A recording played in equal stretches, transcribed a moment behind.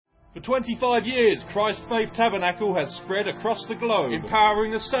For 25 years, Christ Faith Tabernacle has spread across the globe,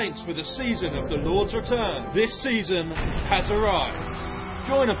 empowering the saints for the season of the Lord's return. This season has arrived.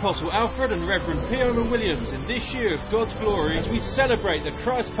 Join Apostle Alfred and Reverend Fiona Williams in this year of God's glory as we celebrate the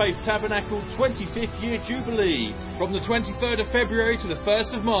Christ Faith Tabernacle 25th year Jubilee from the 23rd of February to the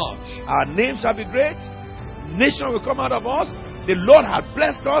 1st of March. Our name shall be great. Nation will come out of us. The Lord has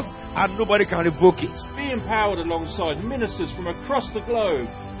blessed us and nobody can revoke it. Be empowered alongside ministers from across the globe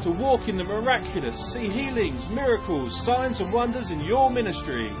to walk in the miraculous, see healings, miracles, signs and wonders in your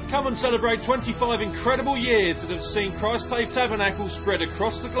ministry. Come and celebrate 25 incredible years that have seen Christ Faith Tabernacle spread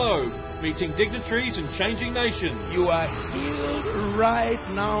across the globe, meeting dignitaries and changing nations. You are healed right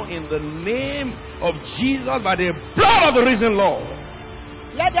now in the name of Jesus by the blood of the risen Lord.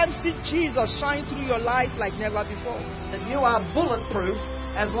 Let them see Jesus shine through your life like never before. That you are bulletproof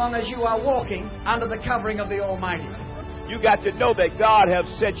as long as you are walking under the covering of the Almighty. You got to know that God has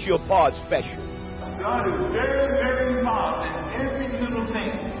set you apart special. God is very, very involved in every little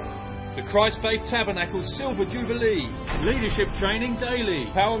thing. The Christ Faith Tabernacle Silver Jubilee, leadership training daily,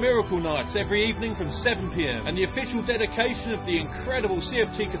 Power Miracle Nights every evening from 7 p.m, and the official dedication of the incredible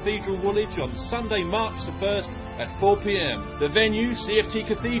CFT Cathedral Woolwich on Sunday, March the 1st at 4 p.m. The venue, CFT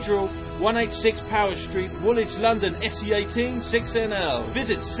Cathedral, 186 Power Street, Woolwich, London, SE18 6NL.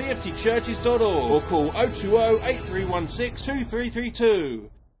 Visit cftchurches.org or call 020-8316-2332.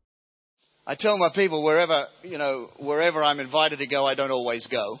 I tell my people wherever I'm invited to go, I don't always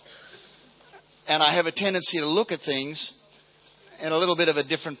go. And I have a tendency to look at things in a little bit of a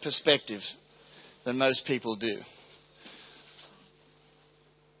different perspective than most people do.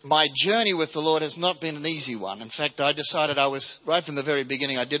 My journey with the Lord has not been an easy one. In fact, I decided right from the very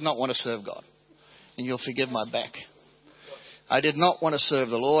beginning, I did not want to serve God. And you'll forgive my back. I did not want to serve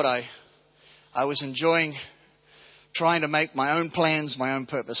the Lord. I was enjoying trying to make my own plans, my own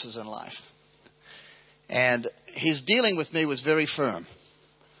purposes in life. And His dealing with me was very firm.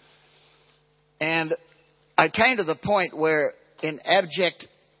 And I came to the point where, in abject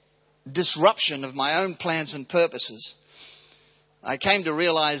disruption of my own plans and purposes, I came to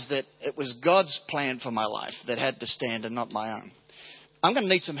realize that it was God's plan for my life that had to stand and not my own. I'm going to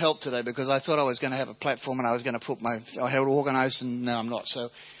need some help today because I thought I was going to have a platform and I was going to I had it organized, and now I'm not. So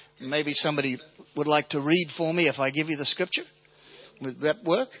maybe somebody would like to read for me if I give you the scripture. Would that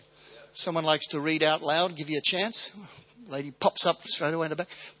work? Someone likes to read out loud, give you a chance. Lady pops up straight away in the back.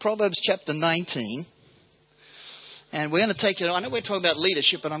 Proverbs chapter 19. And we're going to take it. I know we're talking about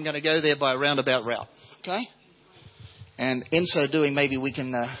leadership, but I'm going to go there by a roundabout route. Okay? And in so doing, maybe we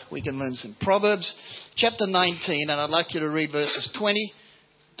can learn some. Proverbs chapter 19, and I'd like you to read verses 20,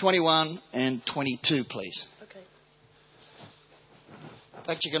 21, and 22, please. Okay. In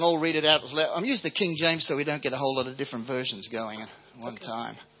fact, you can all read it out. I'm using the King James so we don't get a whole lot of different versions going at one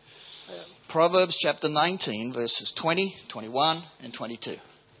time. Proverbs chapter 19, verses 20, 21, and 22.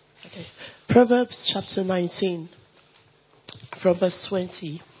 Okay. Proverbs chapter 19, from verse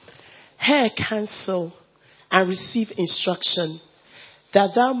 20. Hear counsel and receive instruction,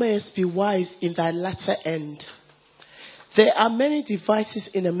 that thou mayest be wise in thy latter end. There are many devices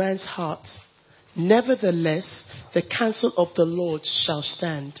in a man's heart. Nevertheless, the counsel of the Lord shall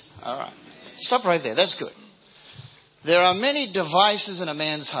stand. All right. Stop right there. That's good. There are many devices in a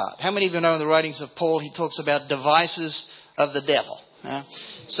man's heart. How many of you know in the writings of Paul, he talks about devices of the devil?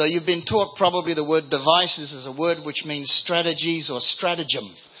 So you've been taught probably the word devices is a word which means strategies or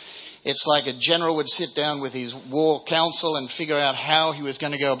stratagem. It's like a general would sit down with his war council and figure out how he was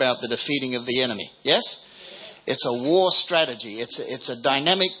going to go about the defeating of the enemy. Yes? It's a war strategy. It's a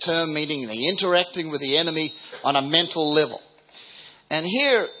dynamic term meaning the interacting with the enemy on a mental level. And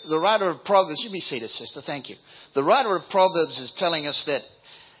here, the writer of Proverbs, you be seated, sister, thank you. The writer of Proverbs is telling us that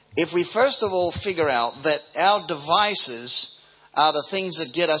if we first of all figure out that our devices are the things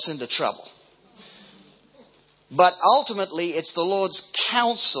that get us into trouble. But ultimately, it's the Lord's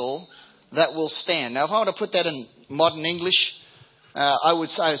counsel that will stand. Now, if I were to put that in modern English, I would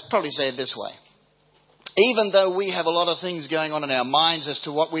probably say it this way. Even though we have a lot of things going on in our minds as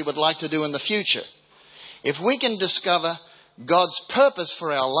to what we would like to do in the future, if we can discover God's purpose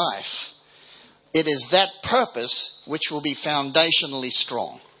for our life, it is that purpose which will be foundationally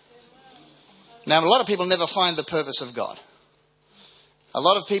strong. Now, a lot of people never find the purpose of God. A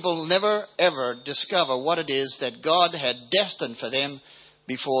lot of people never, ever discover what it is that God had destined for them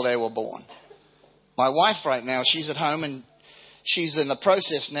before they were born. My wife right now, she's at home and she's in the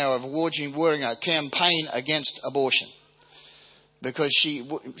process now of waging a campaign against abortion. Because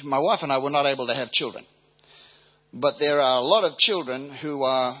my wife and I were not able to have children. But there are a lot of children who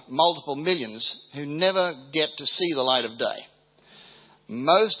are multiple millions who never get to see the light of day.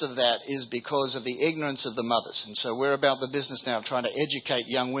 most of that is because of the ignorance of the mothers. And so we're about the business now of trying to educate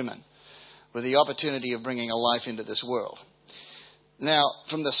young women with the opportunity of bringing a life into this world. Now,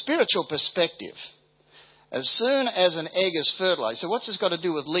 from the spiritual perspective, as soon as an egg is fertilized, so what's this got to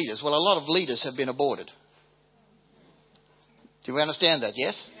do with leaders? Well, a lot of leaders have been aborted. Do we understand that?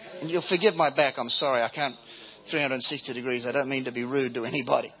 Yes? And you'll forgive my back. I'm sorry. I can't 360 degrees. I don't mean to be rude to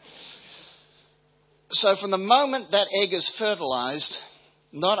anybody. So from the moment that egg is fertilized,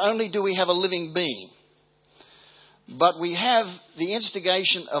 not only do we have a living being, but we have the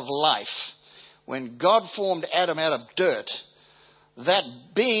instigation of life. When God formed Adam out of dirt, that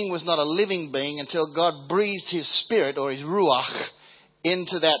being was not a living being until God breathed his spirit or his ruach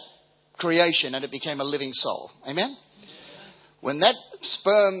into that creation and it became a living soul. Amen? When that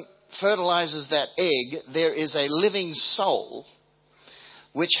sperm fertilizes that egg, there is a living soul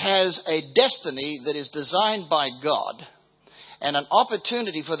which has a destiny that is designed by God and an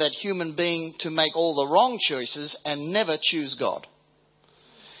opportunity for that human being to make all the wrong choices and never choose God.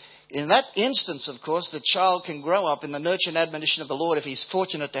 In that instance, of course, the child can grow up in the nurture and admonition of the Lord if he's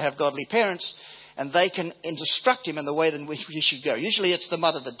fortunate to have godly parents, and they can instruct him in the way in which he should go. Usually it's the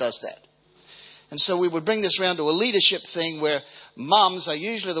mother that does that. And so we would bring this around to a leadership thing where mums are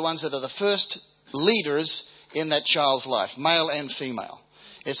usually the ones that are the first leaders in that child's life, male and female.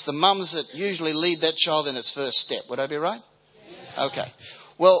 It's the mums that usually lead that child in its first step. Would I be right? Okay.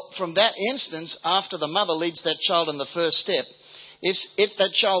 Well, from that instance, after the mother leads that child in the first step, if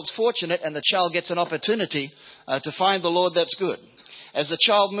that child's fortunate and the child gets an opportunity to find the Lord, that's good. As the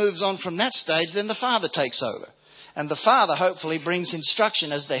child moves on from that stage, then the father takes over. And the father hopefully brings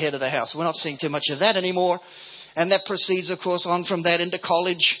instruction as the head of the house. We're not seeing too much of that anymore. And that proceeds, of course, on from that into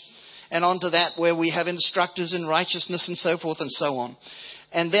college and on to that where we have instructors in righteousness and so forth and so on.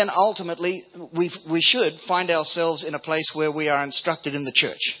 And then ultimately, we should find ourselves in a place where we are instructed in the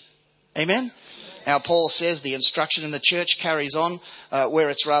church. Amen? Now, Paul says the instruction in the church carries on where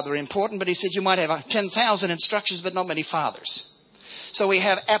it's rather important, but he said you might have 10,000 instructions, but not many fathers. So we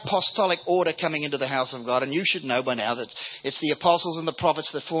have apostolic order coming into the house of God, and you should know by now that it's the apostles and the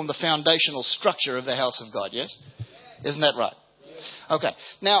prophets that form the foundational structure of the house of God, yes? Isn't that right? Okay.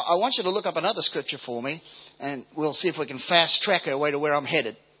 Now, I want you to look up another scripture for me, and we'll see if we can fast track our way to where I'm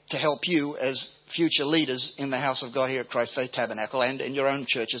headed to help you as future leaders in the house of God here at Christ Faith Tabernacle and in your own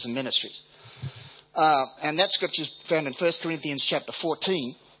churches and ministries. And that scripture is found in 1 Corinthians chapter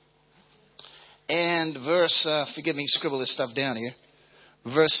 14 and verse, forgive me, scribble this stuff down here,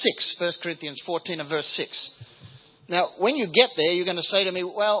 verse 6, 1 Corinthians 14 and verse 6. Now, when you get there, you're going to say to me,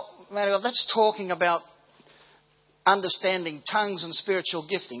 well, Mario, that's talking about understanding tongues and spiritual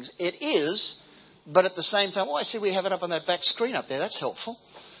giftings. It is, but at the same time, I see we have it up on that back screen up there. That's helpful.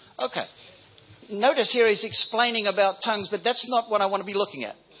 Okay. Notice here he's explaining about tongues, but that's not what I want to be looking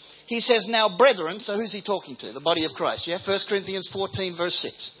at. He says, now, brethren, so who's he talking to? The body of Christ, yeah? 1 Corinthians 14, verse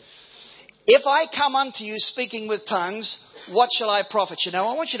 6. If I come unto you speaking with tongues, what shall I profit you? Now,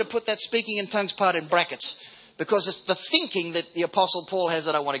 I want you to put that speaking in tongues part in brackets, because it's the thinking that the Apostle Paul has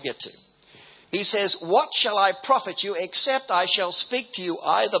that I want to get to. He says, what shall I profit you, except I shall speak to you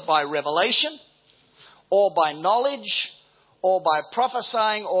either by revelation, or by knowledge, or by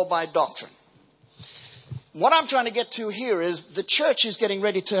prophesying, or by doctrine. What I'm trying to get to here is the church is getting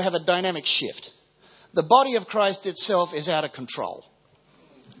ready to have a dynamic shift. The body of Christ itself is out of control.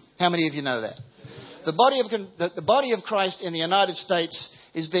 How many of you know that? The body of Christ in the United States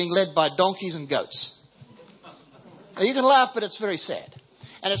is being led by donkeys and goats. Now, you can laugh, but it's very sad.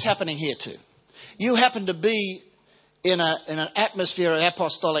 And it's happening here too. You happen to be in an atmosphere of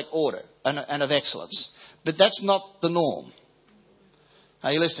apostolic order and of excellence. But that's not the norm.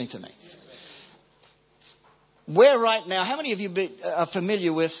 Are you listening to me? Where right now, how many of you are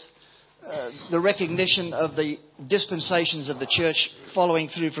familiar with the recognition of the dispensations of the church following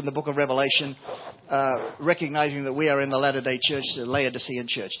through from the book of Revelation, recognizing that we are in the latter-day church, the Laodicean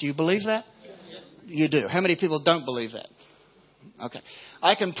church? Do you believe that? You do. How many people don't believe that? Okay.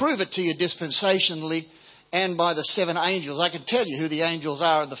 I can prove it to you dispensationally and by the 7 angels. I can tell you who the angels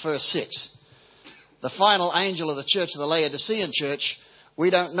are in the first 6. The final angel of the church of the Laodicean church, we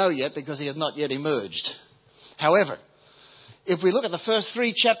don't know yet because he has not yet emerged. However, if we look at the first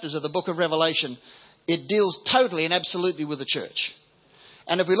 3 chapters of the book of Revelation, it deals totally and absolutely with the church.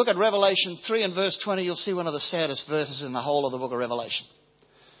 And if we look at Revelation 3 and verse 20, you'll see one of the saddest verses in the whole of the book of Revelation.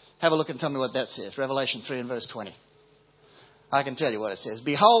 Have a look and tell me what that says. Revelation 3 and verse 20. I can tell you what it says.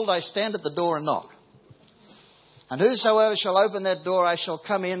 Behold, I stand at the door and knock. And whosoever shall open that door, I shall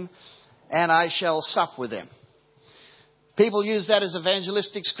come in and I shall sup with them. People use that as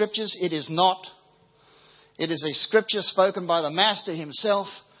evangelistic scriptures. It is not. It is a scripture spoken by the Master himself.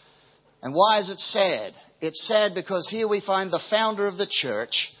 And why is it sad? It's sad because here we find the founder of the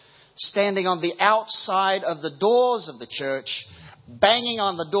church standing on the outside of the doors of the church, banging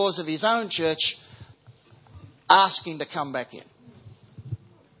on the doors of his own church, asking to come back in.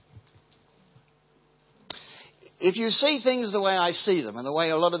 If you see things the way I see them, and the way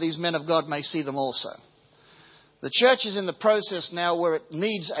a lot of these men of God may see them also, the church is in the process now where it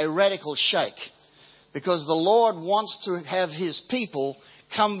needs a radical shake, because the Lord wants to have his people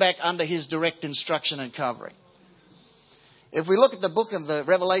come back under his direct instruction and covering. If we look at the book of the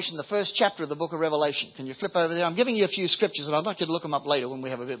Revelation, the first chapter of the book of Revelation, can you flip over there? I'm giving you a few scriptures, and I'd like you to look them up later when we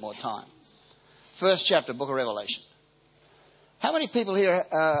have a bit more time. First chapter, book of Revelation. How many people here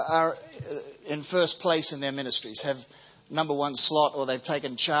are in first place in their ministries, have number one slot, or they've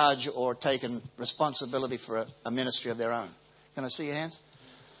taken charge or taken responsibility for a ministry of their own? Can I see your hands?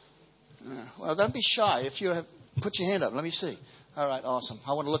 Well, don't be shy. If you have, put your hand up. Let me see. All right, awesome.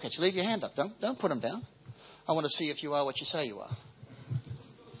 I want to look at you. Leave your hand up. Don't put them down. I want to see if you are what you say you are.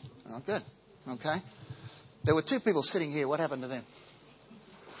 Oh, good. Okay. There were two people sitting here. What happened to them?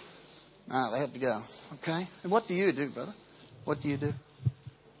 They had to go. Okay. And what do you do, brother? What do you do?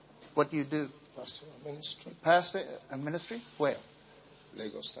 What do you do? Pastor, ministry. Pastor, a ministry? Where?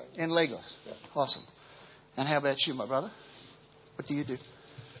 Lagos. In Lagos. Yeah. Awesome. And how about you, my brother? What do you do?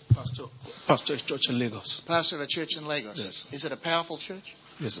 Pastor of church in Lagos. Pastor of a church in Lagos. Yes. Is it a powerful church?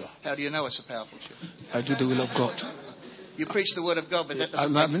 Yes, sir. How do you know it's a powerful church? I do the will of God. You preach the word of God, but that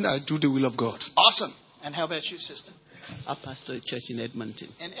doesn't I do the will of God. Awesome. And how about you, sister? I pastor a church in Edmonton.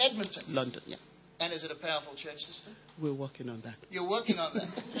 In Edmonton? London, yeah. And is it a powerful church, sister? We're working on that. You're working on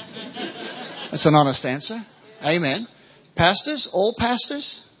that. That's an honest answer. Amen. Pastors? All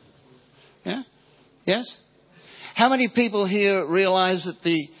pastors? Yeah? Yes? How many people here realize that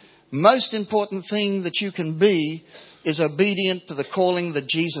the most important thing that you can be is obedient to the calling that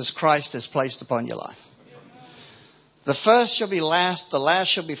Jesus Christ has placed upon your life? The first shall be last, the last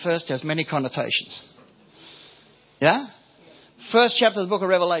shall be first, has many connotations. Yeah? First chapter of the book of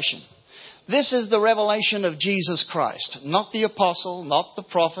Revelation. This is the revelation of Jesus Christ, not the apostle, not the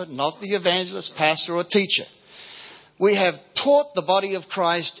prophet, not the evangelist, pastor, or teacher. We have taught the body of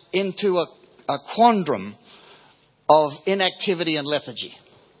Christ into a quandrum of inactivity and lethargy.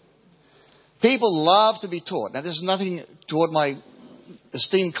 People love to be taught. Now, there's nothing toward my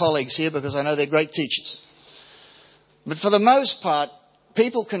esteemed colleagues here because I know they're great teachers. But for the most part,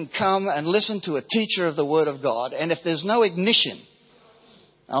 people can come and listen to a teacher of the Word of God, and if there's no ignition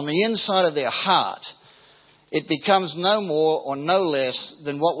on the inside of their heart, it becomes no more or no less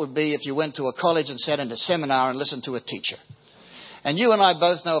than what would be if you went to a college and sat in a seminar and listened to a teacher. And you and I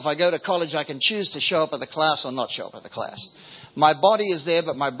both know if I go to college, I can choose to show up at the class or not show up at the class. My body is there,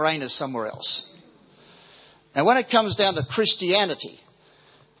 but my brain is somewhere else. And when it comes down to Christianity,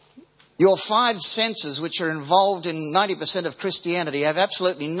 your five senses, which are involved in 90% of Christianity, have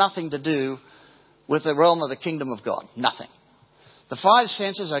absolutely nothing to do with the realm of the kingdom of God. Nothing. The five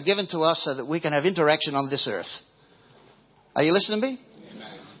senses are given to us so that we can have interaction on this earth. Are you listening to me?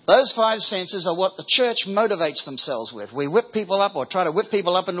 Amen. Those five senses are what the church motivates themselves with. We whip people up or try to whip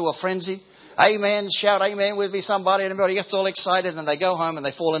people up into a frenzy. Amen, shout amen with me somebody, and everybody gets all excited, and they go home and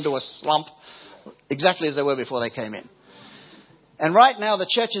they fall into a slump exactly as they were before they came in. And right now the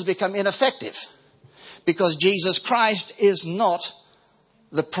church has become ineffective because Jesus Christ is not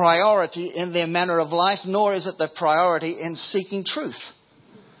the priority in their manner of life, nor is it the priority in seeking truth.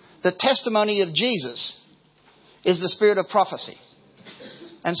 The testimony of Jesus is the spirit of prophecy.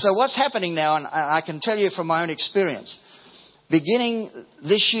 And so what's happening now, and I can tell you from my own experience, beginning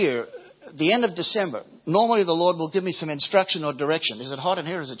this year, the end of December, normally the Lord will give me some instruction or direction. Is it hot in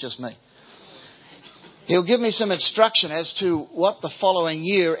here or is it just me? He'll give me some instruction as to what the following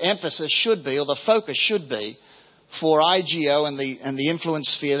year emphasis should be, or the focus should be, for IGO and the influence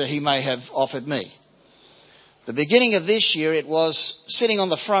sphere that he may have offered me. The beginning of this year, it was sitting on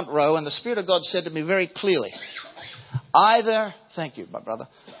the front row, and the Spirit of God said to me very clearly, thank you, my brother,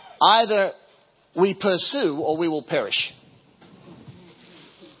 either we pursue or we will perish.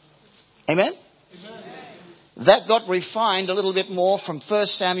 Amen? That got refined a little bit more from 1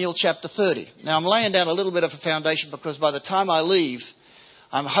 Samuel chapter 30. Now, I'm laying down a little bit of a foundation because by the time I leave,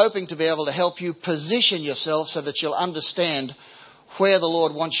 I'm hoping to be able to help you position yourself so that you'll understand where the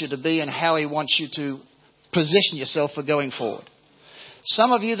Lord wants you to be and how He wants you to position yourself for going forward.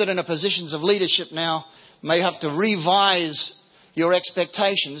 Some of you that are in positions of leadership now may have to revise your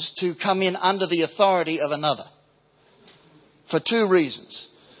expectations to come in under the authority of another. For two reasons.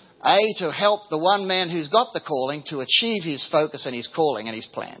 A, to help the one man who's got the calling to achieve his focus and his calling and his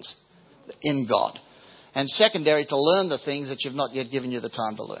plans in God. And secondary, to learn the things that you've not yet given you the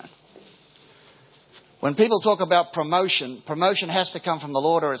time to learn. When people talk about promotion, promotion has to come from the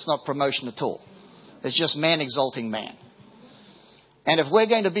Lord or it's not promotion at all. It's just man exalting man. And if we're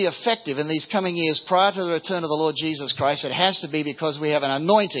going to be effective in these coming years prior to the return of the Lord Jesus Christ, it has to be because we have an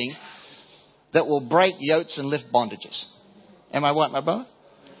anointing that will break yokes and lift bondages. Am I right, my brother?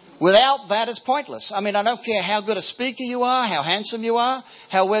 Without that, it's pointless. I mean, I don't care how good a speaker you are, how handsome you are,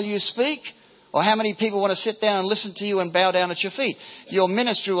 how well you speak, or how many people want to sit down and listen to you and bow down at your feet. Your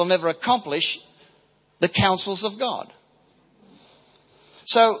ministry will never accomplish the counsels of God.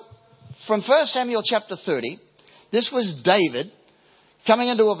 So, from 1 Samuel chapter 30, this was David coming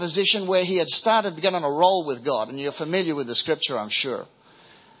into a position where he had started to get on a roll with God. And you're familiar with the scripture, I'm sure.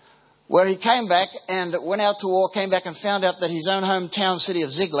 Where he came back and went out to war, came back and found out that his own hometown city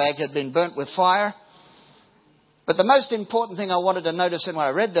of Ziklag had been burnt with fire. But the most important thing I wanted to notice when I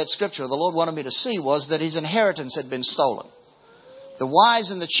read that scripture, the Lord wanted me to see, was that his inheritance had been stolen. The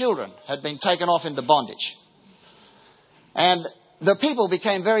wives and the children had been taken off into bondage. And the people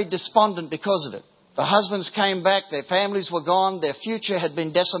became very despondent because of it. The husbands came back, their families were gone, their future had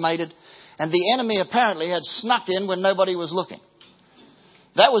been decimated, and the enemy apparently had snuck in when nobody was looking.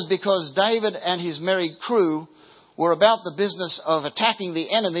 That was because David and his merry crew were about the business of attacking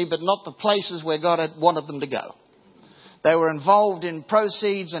the enemy, but not the places where God had wanted them to go. They were involved in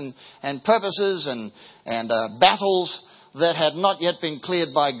proceeds and purposes and battles that had not yet been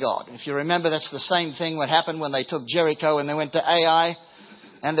cleared by God. If you remember, that's the same thing that happened when they took Jericho and they went to Ai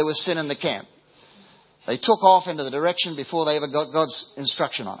and there was sin in the camp. They took off into the direction before they ever got God's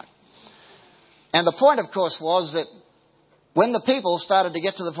instruction on it. And the point, of course, was that when the people started to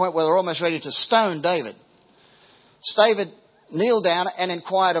get to the point where they were almost ready to stone David, David kneeled down and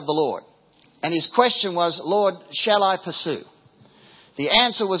inquired of the Lord. And his question was, Lord, shall I pursue? The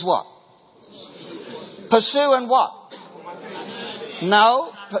answer was what? Pursue and what?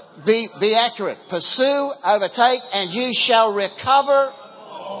 No, be accurate. Pursue, overtake, and you shall recover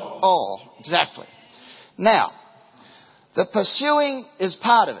all. Exactly. Now, the pursuing is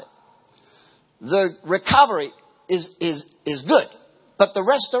part of it. The recovery is good. But the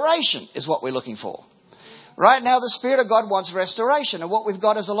restoration is what we're looking for. Right now, the Spirit of God wants restoration. And what we've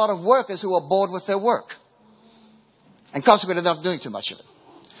got is a lot of workers who are bored with their work. And consequently, they're not doing too much of it.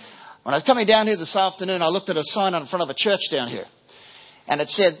 When I was coming down here this afternoon, I looked at a sign in front of a church down here. And it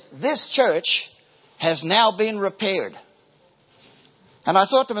said, this church has now been repaired. And I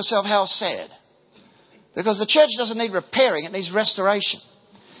thought to myself, how sad. Because the church doesn't need repairing, it needs restoration.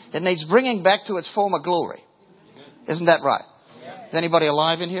 It needs bringing back to its former glory. Isn't that right? Is anybody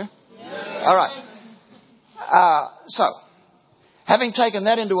alive in here? All right. So, having taken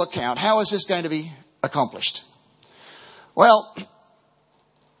that into account, how is this going to be accomplished? Well,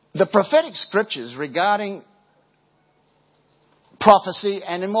 the prophetic scriptures regarding prophecy,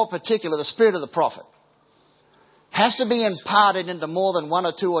 and in more particular, the spirit of the prophet, has to be imparted into more than 1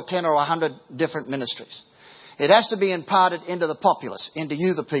 or 2 or 10 or 100 different ministries. It has to be imparted into the populace, into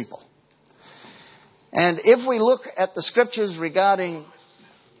you, the people. And if we look at the scriptures regarding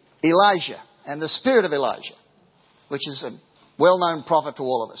Elijah and the spirit of Elijah, which is a well-known prophet to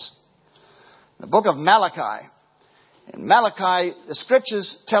all of us, the book of Malachi, in Malachi, the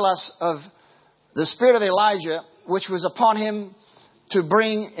scriptures tell us of the spirit of Elijah, which was upon him to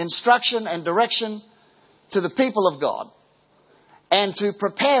bring instruction and direction to the people of God and to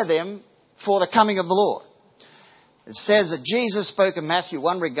prepare them for the coming of the Lord. It says that Jesus spoke in Matthew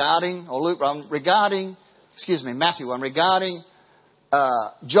 1 regarding John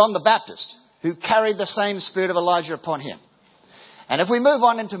the Baptist, who carried the same spirit of Elijah upon him. And if we move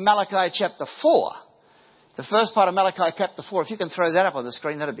on into Malachi chapter 4, the first part of Malachi chapter 4, if you can throw that up on the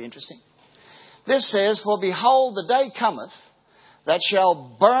screen, that'd be interesting. This says, for behold, the day cometh that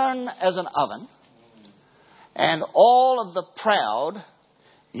shall burn as an oven, and all of the proud,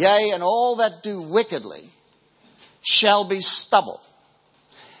 yea, and all that do wickedly, shall be stubble.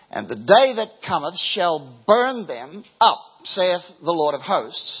 And the day that cometh shall burn them up, saith the Lord of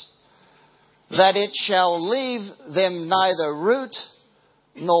hosts, that it shall leave them neither root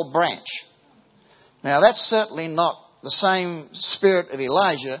nor branch. Now that's certainly not the same spirit of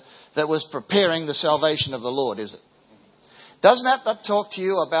Elijah that was preparing the salvation of the Lord, is it? Doesn't that not talk to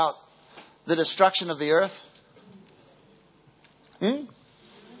you about the destruction of the earth?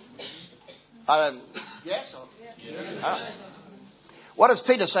 Yes? What does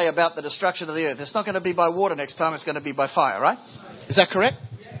Peter say about the destruction of the earth? It's not going to be by water next time, it's going to be by fire, right? Is that correct?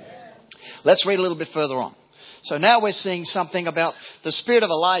 Let's read a little bit further on. So now we're seeing something about the spirit of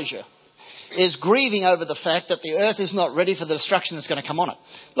Elijah. is grieving over the fact that the earth is not ready for the destruction that's going to come on it.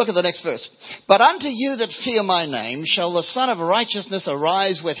 Look at the next verse. But unto you that fear my name shall the Son of Righteousness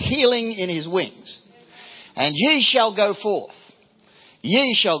arise with healing in his wings. And ye shall go forth.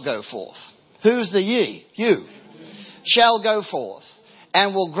 Ye shall go forth. Who's the ye? You. Shall go forth.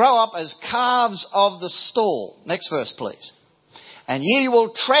 And will grow up as calves of the stall. Next verse, please. And ye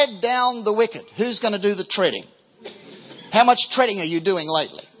will tread down the wicked. Who's going to do the treading? How much treading are you doing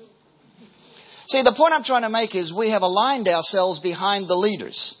lately? See, the point I'm trying to make is we have aligned ourselves behind the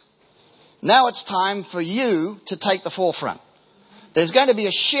leaders. Now it's time for you to take the forefront. There's going to be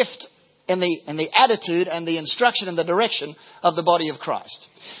a shift in the attitude and the instruction and the direction of the body of Christ.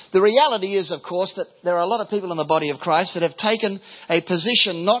 The reality is, of course, that there are a lot of people in the body of Christ that have taken a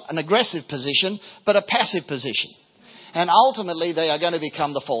position, not an aggressive position, but a passive position. And ultimately, they are going to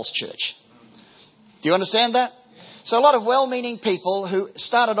become the false church. Do you understand that? So a lot of well-meaning people who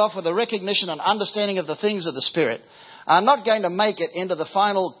started off with a recognition and understanding of the things of the Spirit are not going to make it into the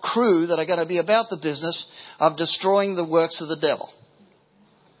final crew that are going to be about the business of destroying the works of the devil.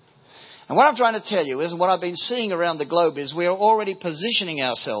 And what I'm trying to tell you is, and what I've been seeing around the globe is, we are already positioning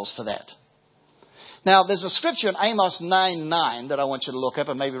ourselves for that. Now, there's a scripture in Amos 9:9 that I want you to look up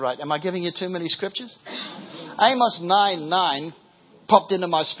and maybe write. Am I giving you too many scriptures? Amos 9:9 popped into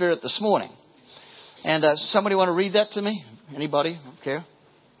my spirit this morning. And somebody want to read that to me? Anybody? I don't care.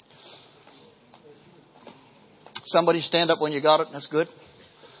 Somebody stand up when you got it. That's good.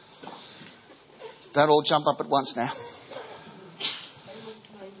 Don't all jump up at once now.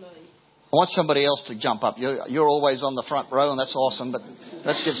 I want somebody else to jump up. You're always on the front row, and that's awesome, but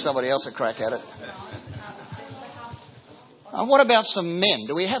let's give somebody else a crack at it. What about some men?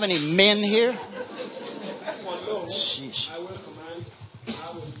 Do we have any men here? Sheesh.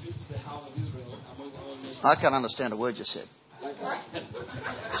 I can't understand a word you said.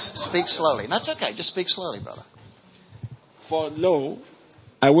 Speak slowly. That's okay. Just speak slowly, brother. For lo,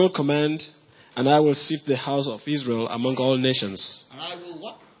 I will command, and I will sift the house of Israel among all nations. And I will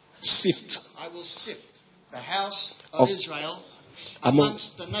what? Sift. I will sift the house of Israel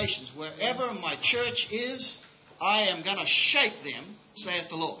amongst the nations. Wherever my church is, I am going to shake them, saith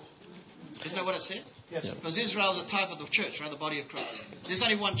the Lord. Isn't that what it says? Yes. Because Israel is the type of the church, right? The body of Christ. There's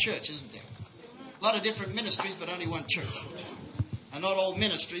only one church, isn't there? A lot of different ministries, but only one church. And not all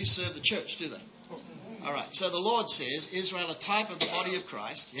ministries serve the church, do they? All right. So the Lord says, Israel, a type of the body of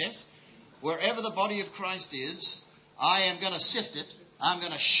Christ, yes? Wherever the body of Christ is, I am going to sift it. I'm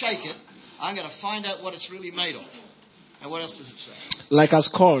going to shake it. I'm going to find out what it's really made of. And what else does it say? Like as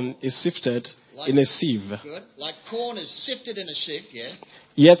corn is sifted in a sieve. Good. Like corn is sifted in a sieve, yeah.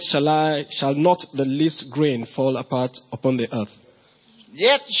 Yet shall not the least grain fall apart upon the earth.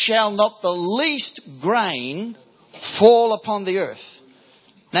 Yet shall not the least grain fall upon the earth.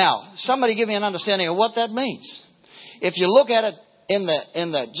 Now, somebody give me an understanding of what that means. If you look at it in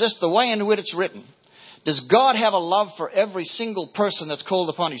the just the way in which it's written, does God have a love for every single person that's called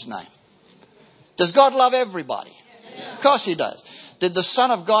upon His name? Does God love everybody? Yeah. Of course He does. Did the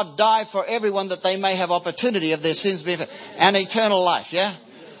Son of God die for everyone that they may have opportunity of their sins being and eternal life? Yeah?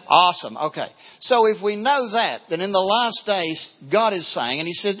 Awesome. Okay. So if we know that, then in the last days, God is saying, and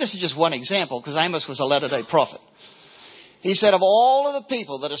He says, this is just one example, because Amos was a latter-day prophet. He said, of all of the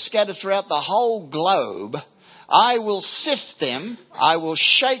people that are scattered throughout the whole globe, I will sift them, I will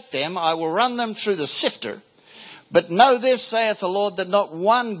shake them, I will run them through the sifter. But know this, saith the Lord, that not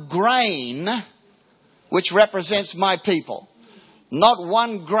one grain, which represents my people, not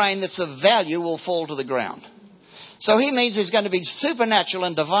one grain that's of value will fall to the ground. So He means there's going to be supernatural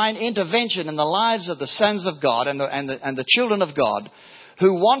and divine intervention in the lives of the sons of God and the children of God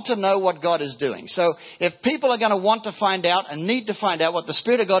who want to know what God is doing. So if people are going to want to find out and need to find out what the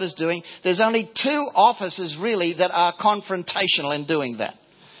Spirit of God is doing, there's only two offices really that are confrontational in doing that.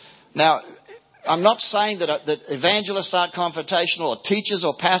 Now, I'm not saying that evangelists aren't confrontational, or teachers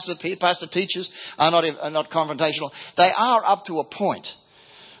or pastor teachers are not confrontational. They are up to a point.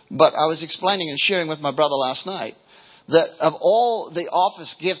 But I was explaining and sharing with my brother last night that of all the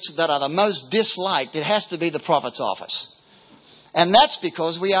office gifts that are the most disliked, it has to be the prophet's office. And that's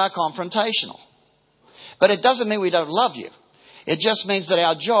because we are confrontational. But it doesn't mean we don't love you. It just means that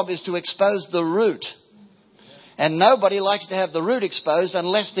our job is to expose the root. And nobody likes to have the root exposed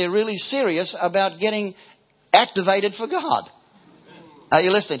unless they're really serious about getting activated for God. Are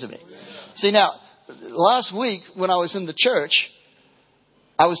you listening to me? See, now, last week when I was in the church,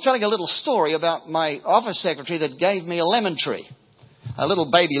 I was telling a little story about my office secretary that gave me a lemon tree. A little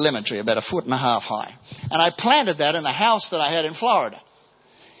baby lemon tree, about 1.5 feet high. And I planted that in a house that I had in Florida.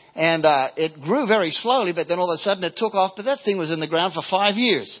 And it grew very slowly, but then all of a sudden it took off. But that thing was in the ground for 5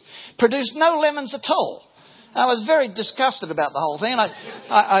 years. Produced no lemons at all. I was very disgusted about the whole thing. And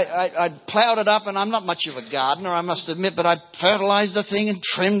I plowed it up, and I'm not much of a gardener, I must admit, but I fertilized the thing and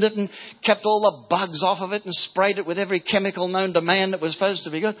trimmed it and kept all the bugs off of it and sprayed it with every chemical known to man that was supposed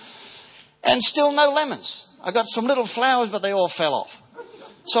to be good. And still no lemons. I got some little flowers, but they all fell off.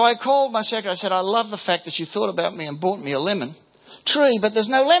 So I called my secretary. I said, I love the fact that you thought about me and bought me a lemon tree, but there's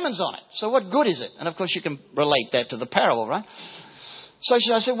no lemons on it. So what good is it? And of course you can relate that to the parable, right? So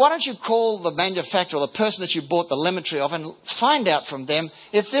I said, why don't you call the manufacturer, the person that you bought the lemon tree off, and find out from them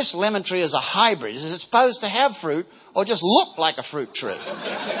if this lemon tree is a hybrid. Is it supposed to have fruit or just look like a fruit tree?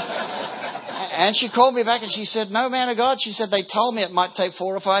 And she called me back and she said, no, man of God. She said, they told me it might take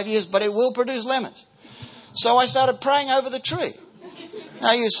 4 or 5 years, but it will produce lemons. So I started praying over the tree.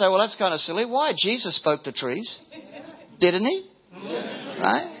 Now you say, well, that's kind of silly. Why? Jesus spoke to trees. Didn't he?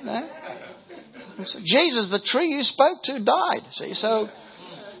 Right? No? Jesus, the tree you spoke to, died. See, so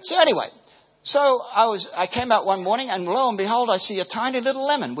anyway, I came out one morning, and lo and behold, I see a tiny little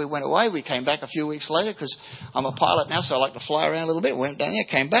lemon. We went away. We came back a few weeks later because I'm a pilot now, so I like to fly around a little bit. Went down there,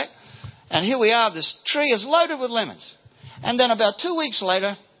 came back, and here we are. This tree is loaded with lemons. And then about 2 weeks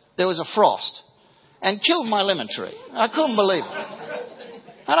later, there was a frost and killed my lemon tree. I couldn't believe it.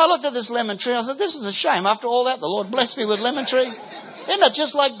 And I looked at this lemon tree. I said, this is a shame. After all that, the Lord blessed me with lemon tree. Isn't it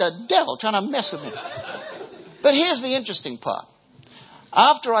just like the devil trying to mess with me? But here's the interesting part.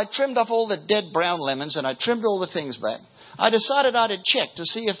 After I trimmed off all the dead brown lemons and I trimmed all the things back, I decided I'd check to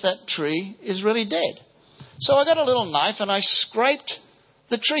see if that tree is really dead. So I got a little knife and I scraped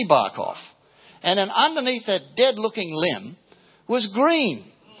the tree bark off. And then underneath that dead-looking limb was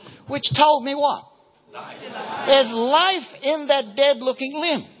green, which told me what? There's life in that dead-looking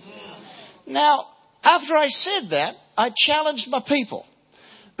limb. Now, after I said that, I challenged my people,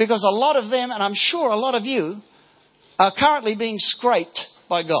 because a lot of them, and I'm sure a lot of you, are currently being scraped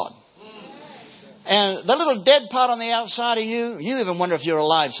by God. And the little dead part on the outside of you even wonder if you're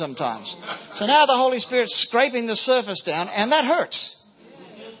alive sometimes. So now the Holy Spirit's scraping the surface down, and that hurts.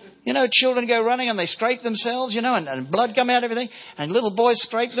 You know, children go running and they scrape themselves, and blood come out and everything. And little boys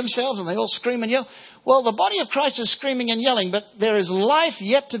scrape themselves and they all scream and yell. Well, the body of Christ is screaming and yelling, but there is life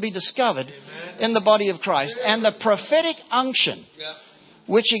yet to be discovered in the body of Christ. And the prophetic unction,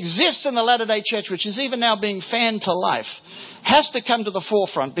 which exists in the Latter-day Church, which is even now being fanned to life, has to come to the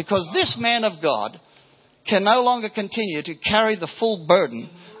forefront, because this man of God can no longer continue to carry the full burden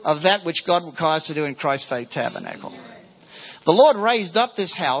of that which God requires to do in Christ's Faith Tabernacle. The Lord raised up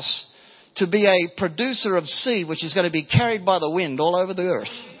this house to be a producer of seed which is going to be carried by the wind all over the earth.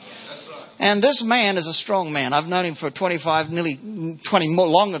 And this man is a strong man. I've known him for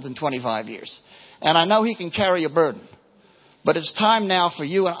longer than 25 years. And I know he can carry a burden. But it's time now for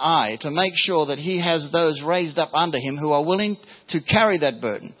you and I to make sure that he has those raised up under him who are willing to carry that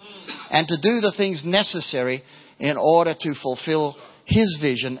burden and to do the things necessary in order to fulfill his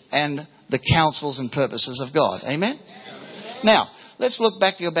vision and the counsels and purposes of God. Amen? Now, let's go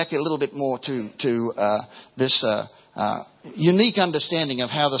back a little bit more to this unique understanding of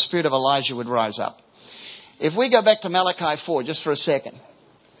how the spirit of Elijah would rise up. If we go back to Malachi 4 just for a second,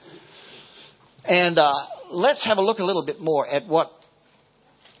 and let's have a look a little bit more at what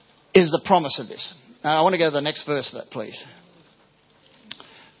is the promise of this. Now, I want to go to the next verse of that, please.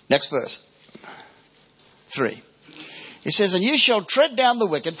 Next verse. 3. It says, and you shall tread down the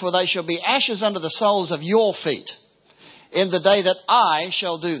wicked, for they shall be ashes under the soles of your feet, in the day that I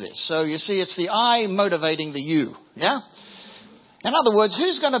shall do this. So you see, it's the I motivating the you. Yeah? In other words,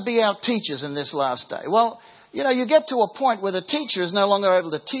 who's going to be our teachers in this last day? Well, you get to a point where the teacher is no longer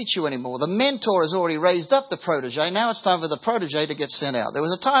able to teach you anymore. The mentor has already raised up the protege. Now it's time for the protege to get sent out. There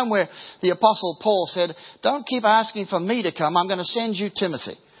was a time where the Apostle Paul said, don't keep asking for me to come. I'm going to send you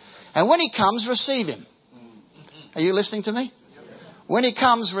Timothy. And when he comes, receive him. Are you listening to me? When he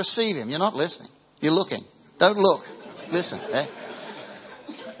comes, receive him. You're not listening. You're looking. Don't look. Listen. Eh?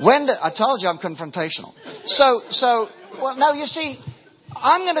 I told you I'm confrontational. Well, no, you see,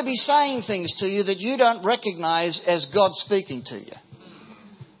 I'm going to be saying things to you that you don't recognize as God speaking to you.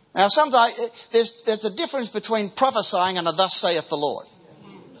 Now, sometimes there's a difference between prophesying and a thus saith the Lord.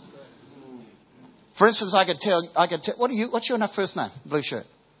 For instance, I could tell. What's your first name? Blue shirt.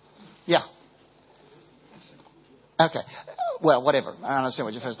 Yeah. Okay. Well, whatever. I understand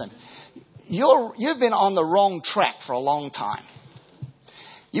what your first name is. You've been on the wrong track for a long time.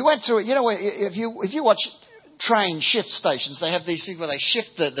 You went through it. If you watch train shift stations, they have these things where they shift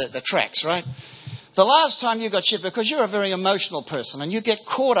the tracks, right? The last time you got shifted, because you're a very emotional person and you get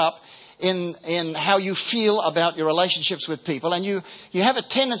caught up in how you feel about your relationships with people. And you have a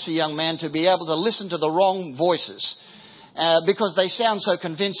tendency, young man, to be able to listen to the wrong voices because they sound so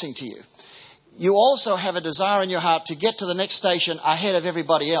convincing to you. You also have a desire in your heart to get to the next station ahead of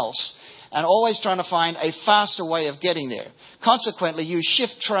everybody else and always trying to find a faster way of getting there. Consequently, you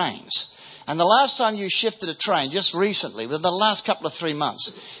shift trains. And the last time you shifted a train, just recently, within the last couple of 3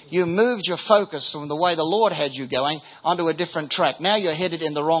 months, you moved your focus from the way the Lord had you going onto a different track. Now you're headed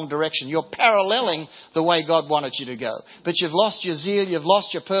in the wrong direction. You're paralleling the way God wanted you to go. But you've lost your zeal, you've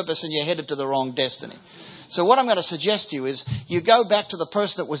lost your purpose, and you're headed to the wrong destiny. So what I'm going to suggest to you is you go back to the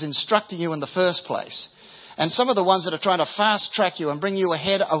person that was instructing you in the first place. And some of the ones that are trying to fast track you and bring you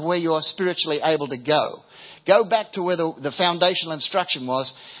ahead of where you're spiritually able to go. Go back to where the foundational instruction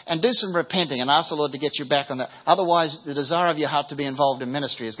was and do some repenting and ask the Lord to get you back on that. Otherwise, the desire of your heart to be involved in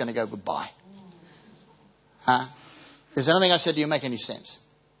ministry is going to go goodbye. Huh? Does anything I said to you make any sense?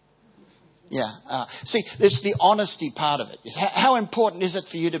 Yeah. See, it's the honesty part of it. How important is it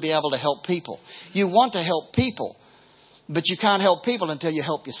for you to be able to help people? You want to help people, but you can't help people until you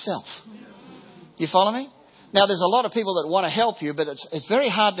help yourself. You follow me? Now, there's a lot of people that want to help you, but it's very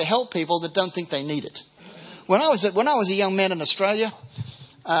hard to help people that don't think they need it. When I was a young man in Australia,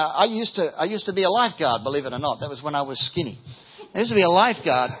 I used to be a lifeguard, believe it or not. That was when I was skinny. I used to be a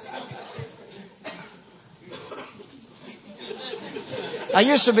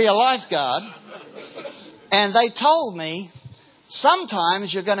lifeguard. And they told me,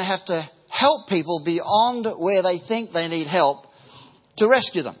 sometimes you're going to have to help people beyond where they think they need help to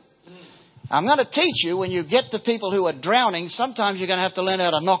rescue them. I'm going to teach you, when you get to people who are drowning, sometimes you're going to have to learn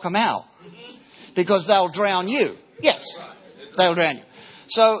how to knock them out. Because they'll drown you. Yes, they'll drown you.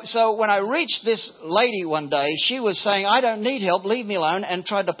 So when I reached this lady one day, she was saying, I don't need help, leave me alone, and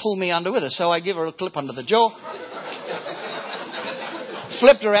tried to pull me under with her. So I give her a clip under the jaw,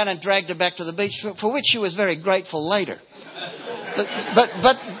 flipped around and dragged her back to the beach, for which she was very grateful later.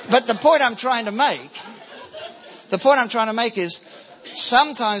 But the point I'm trying to make is,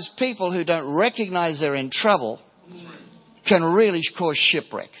 sometimes people who don't recognize they're in trouble can really cause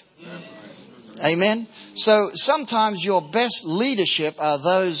shipwreck. Amen? So sometimes your best leadership are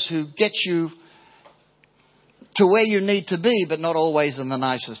those who get you to where you need to be, but not always in the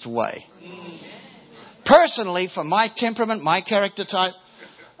nicest way. Personally, for my temperament, my character type,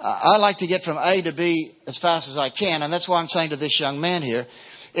 I like to get from A to B as fast as I can. And that's why I'm saying to this young man here,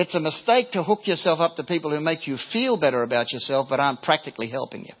 it's a mistake to hook yourself up to people who make you feel better about yourself, but aren't practically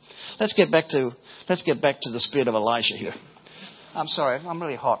helping you. Let's get back to the spirit of Elisha here. I'm sorry, I'm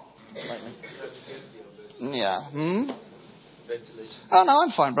really hot lately. Yeah. Oh, no,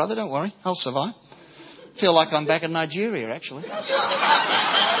 I'm fine, brother. Don't worry. I'll survive. Feel like I'm back in Nigeria, actually.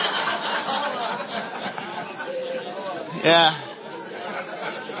 Yeah.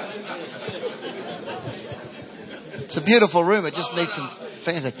 It's a beautiful room. It just needs some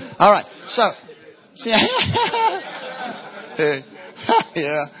fancy. All right. So, see,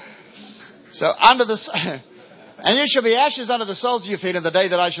 yeah. So and you shall be ashes under the soles of your feet in the day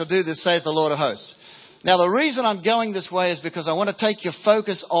that I shall do this, saith the Lord of hosts. Now, the reason I'm going this way is because I want to take your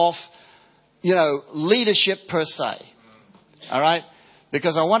focus off, leadership per se. All right?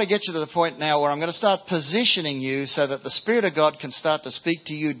 Because I want to get you to the point now where I'm going to start positioning you so that the Spirit of God can start to speak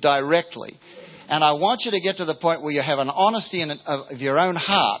to you directly. And I want you to get to the point where you have an honesty of your own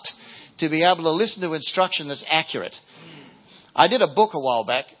heart to be able to listen to instruction that's accurate. I did a book a while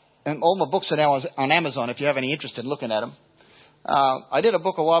back, and all my books are now on Amazon if you have any interest in looking at them. I did a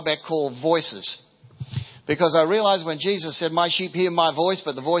book a while back called Voices. Because I realized when Jesus said, my sheep hear my voice,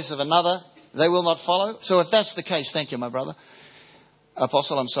 but the voice of another, they will not follow. So if that's the case, thank you, my brother.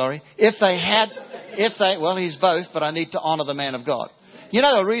 Apostle, I'm sorry. Well, he's both, but I need to honor the man of God. You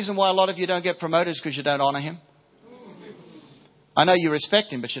know the reason why a lot of you don't get promoted is because you don't honor him? I know you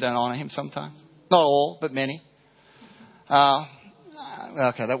respect him, but you don't honor him sometimes. Not all, but many.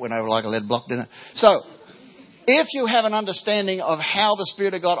 Okay, that went over like a lead block, didn't it? So, if you have an understanding of how the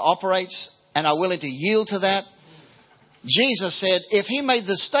Spirit of God operates and are willing to yield to that, Jesus said, if he made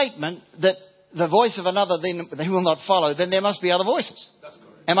the statement that the voice of another then they will not follow, then there must be other voices. That's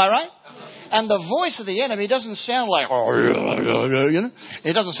correct. Am I right? And the voice of the enemy doesn't sound like,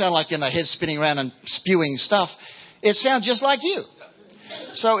 it doesn't sound like head spinning around and spewing stuff. It sounds just like you.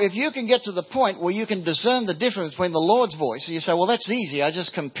 So if you can get to the point where you can discern the difference between the Lord's voice, and you say, well, that's easy. I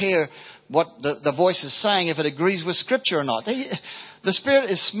just compare what the voice is saying, if it agrees with Scripture or not. The Spirit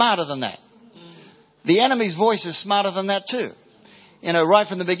is smarter than that. The enemy's voice is smarter than that too. Right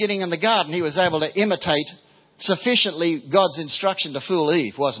from the beginning in the garden, he was able to imitate sufficiently God's instruction to fool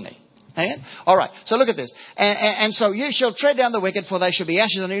Eve, wasn't he? Amen? All right. So look at this. And so you shall tread down the wicked, for they shall be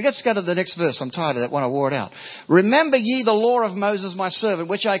ashes. And let's go to the next verse. I'm tired of that one. I wore it out. Remember ye the law of Moses my servant,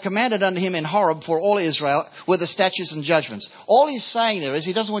 which I commanded unto him in Horeb for all Israel, with the statutes and judgments. All he's saying there is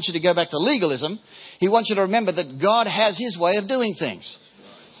he doesn't want you to go back to legalism. He wants you to remember that God has his way of doing things.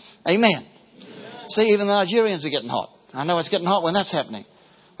 Amen. See, even the Nigerians are getting hot. I know it's getting hot when that's happening.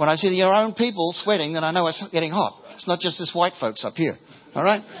 When I see your own people sweating, then I know it's getting hot. It's not just this white folks up here. All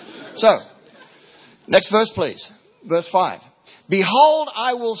right? So, next verse, please. Verse 5. Behold,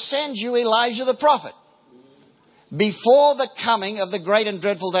 I will send you Elijah the prophet before the coming of the great and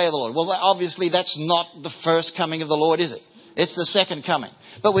dreadful day of the Lord. Well, obviously, that's not the first coming of the Lord, is it? It's the second coming.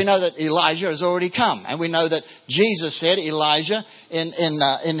 But we know that Elijah has already come. And we know that Jesus said Elijah in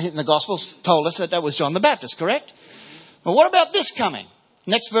the Gospels told us that was John the Baptist, correct? Well, what about this coming?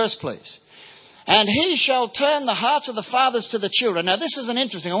 Next verse, please. And he shall turn the hearts of the fathers to the children. Now, this is an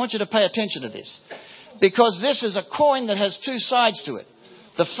interesting. I want you to pay attention to this. Because this is a coin that has two sides to it.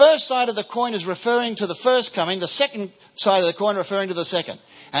 The first side of the coin is referring to the first coming. The second side of the coin referring to the second.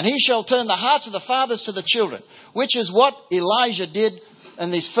 And he shall turn the hearts of the fathers to the children. Which is what Elijah did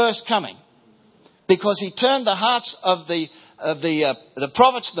in his first coming. Because he turned the hearts of the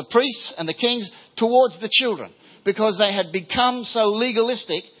prophets, the priests and the kings towards the children. Because they had become so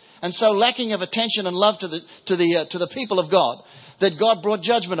legalistic and so lacking of attention and love to the people of God that God brought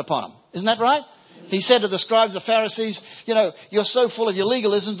judgment upon them. Isn't that right? He said to the scribes, the Pharisees, you're so full of your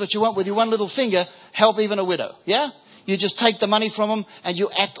legalisms, but you won't with your one little finger help even a widow. Yeah? You just take the money from them and you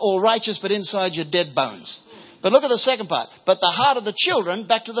act all righteous, but inside you're dead bones. But look at the second part. But the heart of the children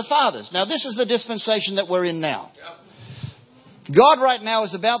back to the fathers. Now this is the dispensation that we're in now. God right now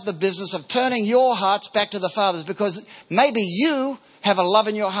is about the business of turning your hearts back to the fathers, because maybe you have a love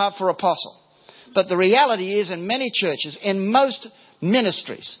in your heart for apostle. But the reality is in many churches, in most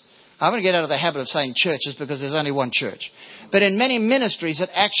ministries, I'm going to get out of the habit of saying churches because there's only one church. But in many ministries that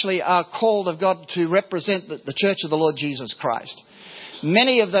actually are called of God to represent the church of the Lord Jesus Christ,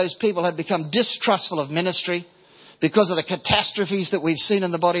 many of those people have become distrustful of ministry because of the catastrophes that we've seen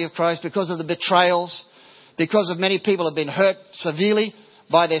in the body of Christ, because of the betrayals, because of many people have been hurt severely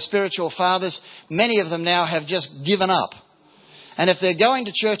by their spiritual fathers. Many of them now have just given up. And if they're going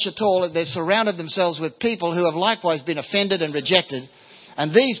to church at all, they've surrounded themselves with people who have likewise been offended and rejected.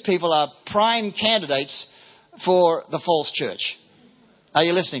 And these people are prime candidates for the false church. Are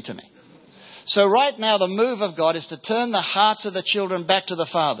you listening to me? So right now the move of God is to turn the hearts of the children back to the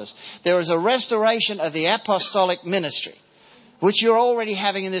fathers. There is a restoration of the apostolic ministry, which you're already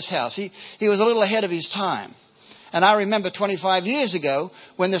having in this house. He was a little ahead of his time. And I remember 25 years ago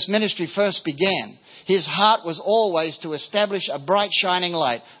when this ministry first began, his heart was always to establish a bright shining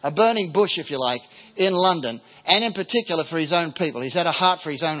light, a burning bush, if you like, in London, and in particular for his own people. He's had a heart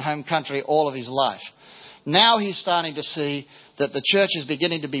for his own home country all of his life. Now he's starting to see that the church is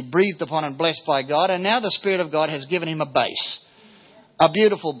beginning to be breathed upon and blessed by God, and now the Spirit of God has given him a base. A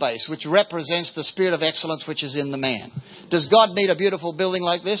beautiful base, which represents the spirit of excellence which is in the man. Does God need a beautiful building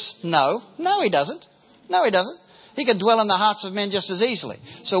like this? No. No, He doesn't. No, He doesn't. He can dwell in the hearts of men just as easily.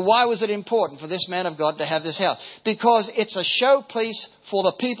 So why was it important for this man of God to have this house? Because it's a showpiece for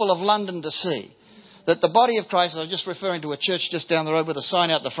the people of London to see that the body of Christ, I was just referring to a church just down the road with a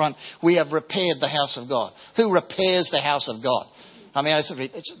sign out the front, we have repaired the house of God. Who repairs the house of God? I mean,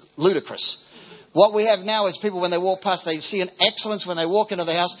 it's ludicrous. What we have now is people, when they walk past, they see an excellence when they walk into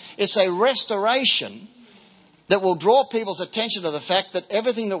the house. It's a restoration that will draw people's attention to the fact that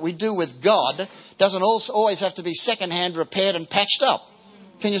everything that we do with God doesn't always have to be second-hand repaired and patched up.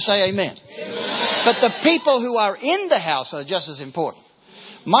 Can you say amen? Amen? But the people who are in the house are just as important.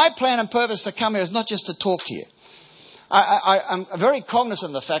 My plan and purpose to come here is not just to talk to you. I'm very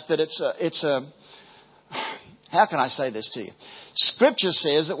cognizant of the fact that how can I say this to you? Scripture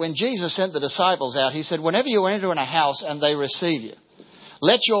says that when Jesus sent the disciples out, He said, whenever you enter in a house and they receive you,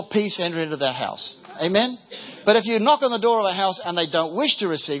 let your peace enter into that house. Amen? But if you knock on the door of a house and they don't wish to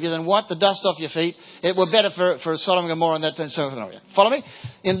receive you, then wipe the dust off your feet. It were better for Sodom and Gomorrah and that than Sodom and Gomorrah. Follow me?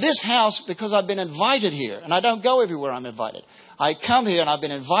 In this house, because I've been invited here, and I don't go everywhere I'm invited. I come here and I've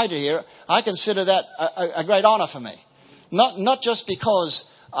been invited here. I consider that a great honor for me. Not just because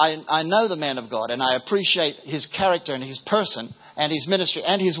I know the man of God and I appreciate his character and his person and his ministry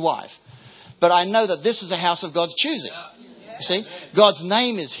and his wife. But I know that this is a house of God's choosing. You see? God's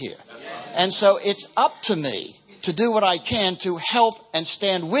name is here. And so it's up to me to do what I can to help and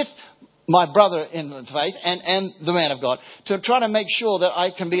stand with my brother in the faith and the man of God to try to make sure that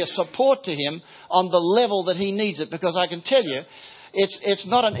I can be a support to him on the level that he needs it. Because I can tell you, it's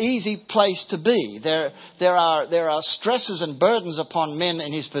not an easy place to be. There are stresses and burdens upon men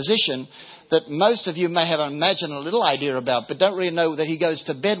in his position that most of you may have imagined a little idea about, but don't really know that he goes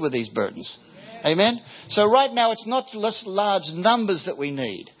to bed with these burdens. Amen? So right now it's not less large numbers that we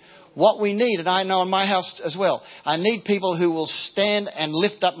need. What we need, and I know in my house as well, I need people who will stand and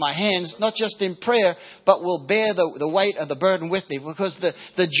lift up my hands, not just in prayer, but will bear the weight of the burden with me. Because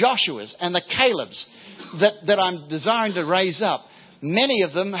the Joshuas and the Calebs that I'm desiring to raise up, many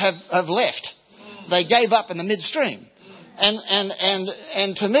of them have left. They gave up in the midstream.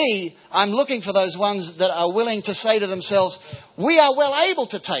 And to me, I'm looking for those ones that are willing to say to themselves, we are well able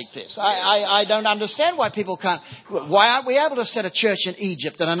to take this. I don't understand why people can't. Why aren't we able to set a church in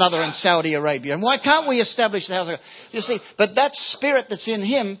Egypt and another in Saudi Arabia? And why can't we establish the house of God? You see, but that spirit that's in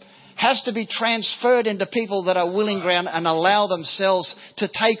him has to be transferred into people that are willing ground and allow themselves to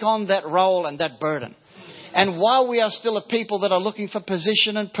take on that role and that burden. And while we are still a people that are looking for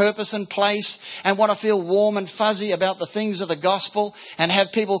position and purpose and place and want to feel warm and fuzzy about the things of the gospel and have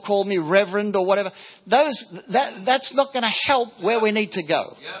people call me reverend or whatever, that's not going to help where we need to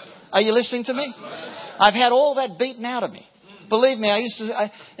go. Are you listening to me? I've had all that beaten out of me. Believe me,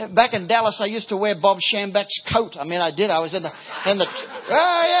 back in Dallas, I used to wear Bob Schambach's coat. I mean, I did. I was in the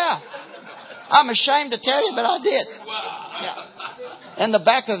oh yeah. I'm ashamed to tell you, but I did. Yeah. In the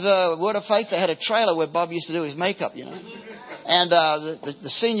back of the Word of Faith, they had a trailer where Bob used to do his makeup, you know. And the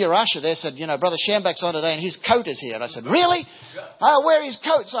senior usher there said, you know, Brother Schambach's on today and his coat is here. And I said, really? I'll wear his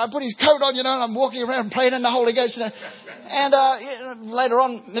coat. So I put his coat on, you know, and I'm walking around praying in the Holy Ghost. And later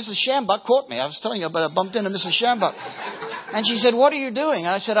on, Mrs. Schambach caught me. I was telling you, but I bumped into Mrs. Schambach. And she said, what are you doing?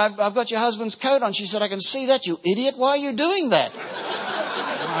 And I said, I've got your husband's coat on. She said, I can see that, you idiot. Why are you doing that?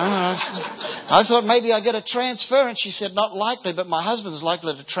 I thought maybe I'd get a transfer, and she said, not likely, but my husband's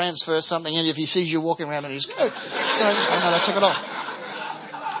likely to transfer something in if he sees you walking around in his coat. So I took it off.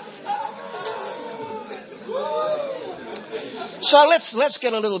 So let's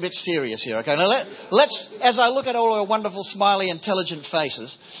get a little bit serious here, okay? Now let's, as I look at all our wonderful, smiley, intelligent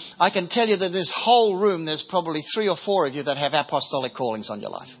faces, I can tell you that this whole room, there's probably 3 or 4 of you that have apostolic callings on your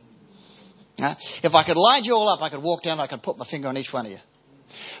life. If I could line you all up, I could walk down, I could put my finger on each one of you.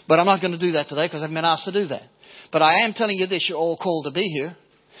 But I'm not going to do that today because I haven't been asked to do that. But I am telling you this, you're all called to be here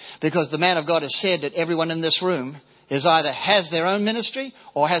because the man of God has said that everyone in this room is either has their own ministry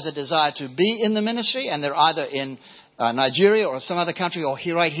or has a desire to be in the ministry, and they're either in Nigeria or some other country or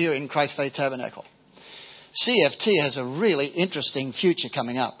here, right here in Christ Faith Tabernacle. CFT has a really interesting future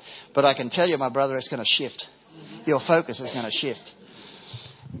coming up. But I can tell you, my brother, it's going to shift. Your focus is going to shift.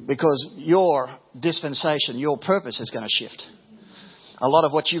 Because your dispensation, your purpose is going to shift. A lot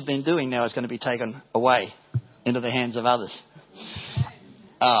of what you've been doing now is going to be taken away into the hands of others.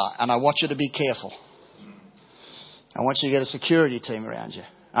 And I want you to be careful. I want you to get a security team around you.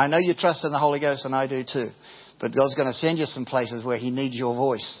 I know you trust in the Holy Ghost, and I do too. But God's going to send you some places where He needs your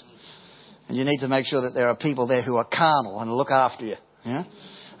voice. And you need to make sure that there are people there who are carnal and look after you. Yeah?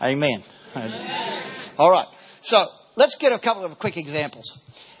 Amen. All right. So let's get a couple of quick examples.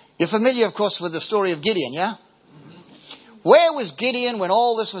 You're familiar, of course, with the story of Gideon, yeah? Where was Gideon when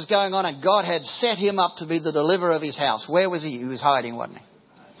all this was going on and God had set him up to be the deliverer of his house? Where was he? He was hiding, wasn't he?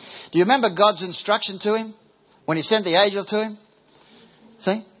 Do you remember God's instruction to him when He sent the angel to him?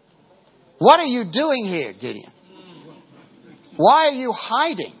 See? What are you doing here, Gideon? Why are you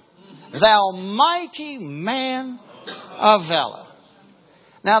hiding? Thou mighty man of valor.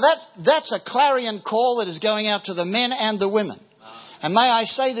 Now that's a clarion call that is going out to the men and the women. And may I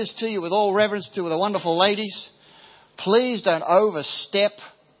say this to you with all reverence to the wonderful ladies. Please don't overstep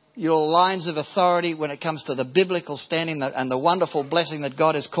your lines of authority when it comes to the biblical standing and the wonderful blessing that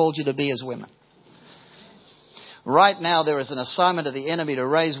God has called you to be as women. Right now there is an assignment of the enemy to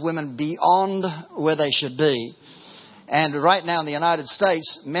raise women beyond where they should be. And right now in the United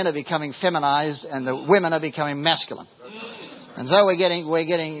States, men are becoming feminized and the women are becoming masculine. And so we're getting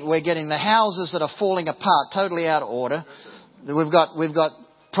the houses that are falling apart, totally out of order. We've got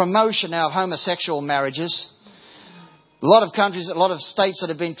promotion now of homosexual marriages. A lot of countries, a lot of states that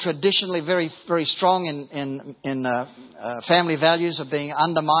have been traditionally very, very strong in family values are being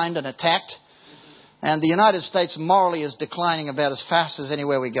undermined and attacked. And the United States morally is declining about as fast as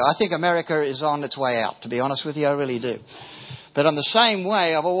anywhere we go. I think America is on its way out, to be honest with you, I really do. But in the same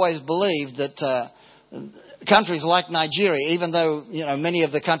way, I've always believed that countries like Nigeria, even though many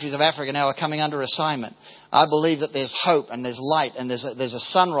of the countries of Africa now are coming under assignment, I believe that there's hope and there's light and there's a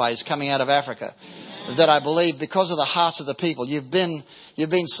sunrise coming out of Africa. that I believe because of the hearts of the people. You've been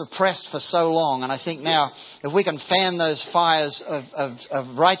suppressed for so long, and I think now if we can fan those fires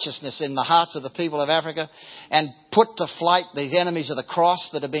of righteousness in the hearts of the people of Africa and put to flight these enemies of the cross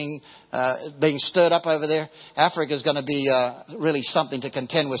that are being stirred up over there, Africa is going to be really something to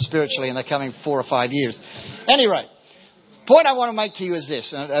contend with spiritually in the coming 4 or 5 years. Anyway, point I want to make to you is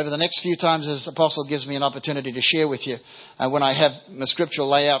this. Over the next few times, as Apostle gives me an opportunity to share with you, when I have my scriptural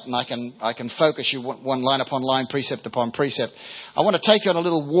layout and I can focus you one line upon line, precept upon precept, I want to take you on a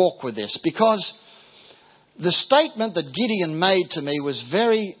little walk with this, because the statement that Gideon made to me was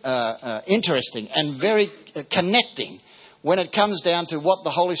very interesting and very connecting when it comes down to what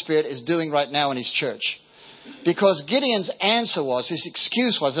the Holy Spirit is doing right now in His church. Because Gideon's answer was, his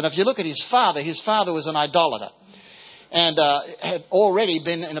excuse was, and if you look at his father was an idolater. And had already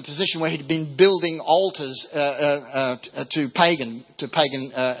been in a position where he'd been building altars to pagan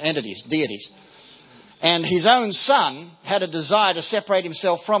entities, deities. And his own son had a desire to separate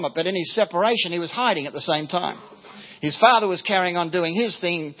himself from it, but in his separation he was hiding at the same time. His father was carrying on doing his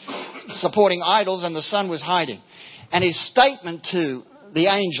thing, supporting idols, and the son was hiding. And his statement to the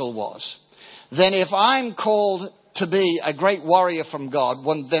angel was, then if I'm called to be a great warrior from God,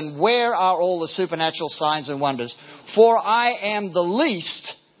 then where are all the supernatural signs and wonders? For I am the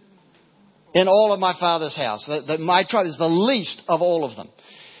least in all of my Father's house. My tribe is the least of all of them.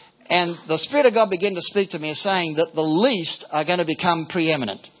 And the Spirit of God began to speak to me saying that the least are going to become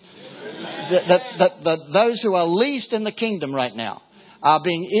preeminent. That those who are least in the kingdom right now are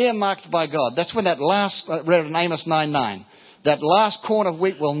being earmarked by God. That's when that last, read in Amos 9:9. That last corn of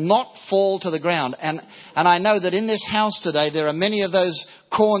wheat will not fall to the ground. And I know that in this house today there are many of those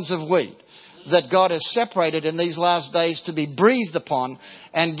corns of wheat that God has separated in these last days to be breathed upon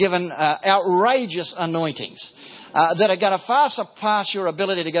and given outrageous anointings that are going to far surpass your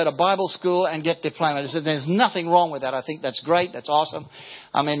ability to go to Bible school and get diplomas. There's nothing wrong with that. I think that's great. That's awesome.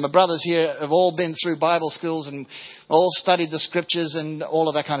 I mean, my brothers here have all been through Bible schools and all studied the scriptures and all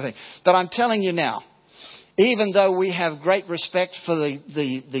of that kind of thing. But I'm telling you now, even though we have great respect for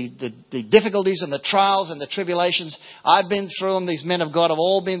the difficulties and the trials and the tribulations, I've been through them. These men of God have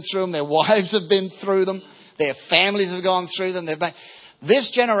all been through them. Their wives have been through them. Their families have gone through them.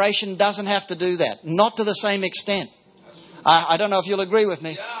 This generation doesn't have to do that. Not to the same extent. I don't know if you'll agree with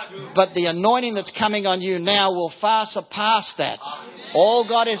me. But the anointing that's coming on you now will far surpass that. All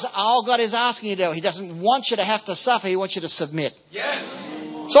God is asking you to do. He doesn't want you to have to suffer. He wants you to submit.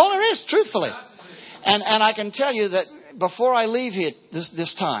 That's all there is, truthfully. And I can tell you that before I leave here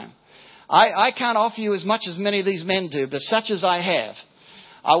this time, I can't offer you as much as many of these men do, but such as I have,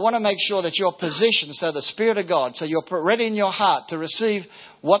 I want to make sure that you're positioned so the Spirit of God, so you're ready in your heart to receive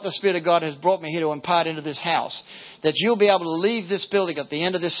what the Spirit of God has brought me here to impart into this house. That you'll be able to leave this building at the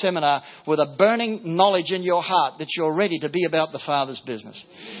end of this seminar with a burning knowledge in your heart that you're ready to be about the Father's business.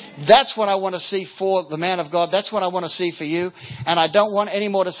 That's what I want to see for the man of God. That's what I want to see for you. And I don't want any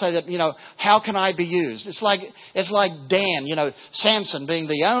more to say that, how can I be used? It's like Dan, Samson being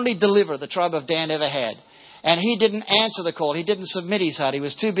the only deliverer the tribe of Dan ever had. And he didn't answer the call. He didn't submit his heart. He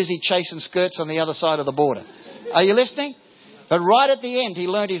was too busy chasing skirts on the other side of the border. Are you listening? But right at the end, he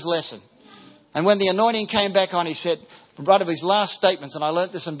learned his lesson. And when the anointing came back on, he said, one of his last statements, and I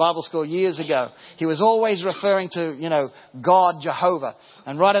learnt this in Bible school years ago, he was always referring to, God, Jehovah.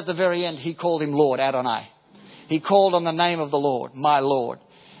 And right at the very end, he called him Lord, Adonai. He called on the name of the Lord, my Lord.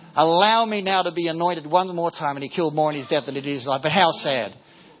 Allow me now to be anointed one more time. And he killed more in his death than he did his life. But how sad.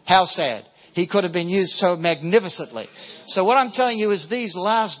 How sad. He could have been used so magnificently. So what I'm telling you is these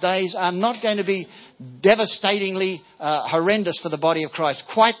last days are not going to be devastatingly horrendous for the body of Christ.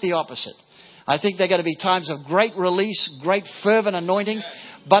 Quite the opposite. I think they're going to be times of great release, great fervent anointings.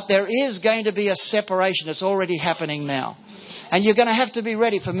 But there is going to be a separation. It's already happening now. And you're going to have to be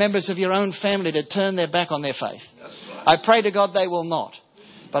ready for members of your own family to turn their back on their faith. I pray to God they will not.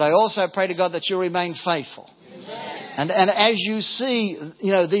 But I also pray to God that you'll remain faithful. And as you see,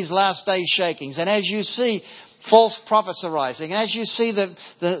 these last days shakings, and as you see false prophets arising, and as you see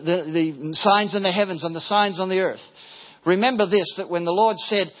the signs in the heavens and the signs on the earth, remember this, that when the Lord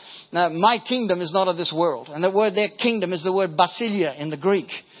said, my kingdom is not of this world, and the word their kingdom is the word basilia in the Greek.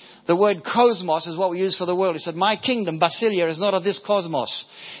 The word cosmos is what we use for the world. He said, my kingdom, basilia, is not of this cosmos.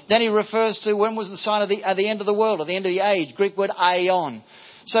 Then he refers to when was the sign of the end of the world, or the end of the age, Greek word aion.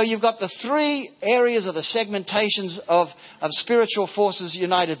 So you've got the three areas of the segmentations of spiritual forces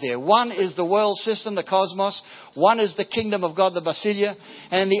united there. One is the world system, the cosmos. One is the kingdom of God, the basilia.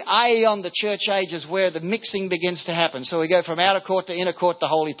 And the aion, the church age, is where the mixing begins to happen. So we go from outer court to inner court to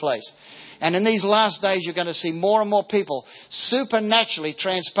holy place. And in these last days, you're going to see more and more people supernaturally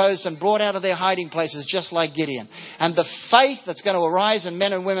transposed and brought out of their hiding places, just like Gideon. And the faith that's going to arise in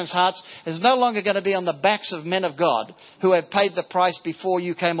men and women's hearts is no longer going to be on the backs of men of God who have paid the price before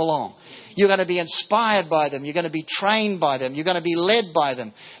you came along. You're going to be inspired by them. You're going to be trained by them. You're going to be led by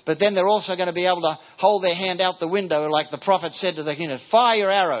them. But then they're also going to be able to hold their hand out the window, like the prophet said to the king, fire your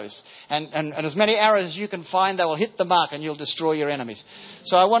arrows. And as many arrows as you can find, they will hit the mark and you'll destroy your enemies.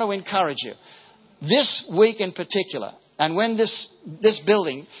 So I want to encourage you. This week in particular, and when this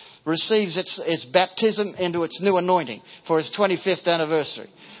building receives its baptism into its new anointing for its 25th anniversary,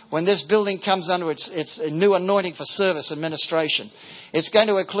 when this building comes under its new anointing for service and ministration, it's going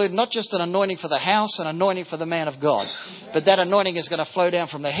to include not just an anointing for the house, an anointing for the man of God, but that anointing is going to flow down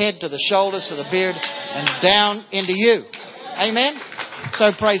from the head to the shoulders to the beard and down into you. Amen?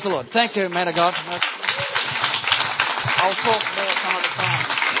 So praise the Lord. Thank you, man of God. I'll talk more some other time.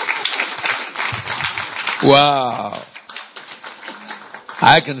 Wow.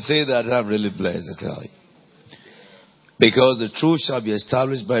 I can say that I'm really blessed, I tell you. Because the truth shall be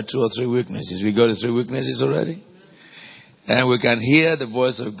established by 2 or 3 witnesses. We got the 3 witnesses already. And we can hear the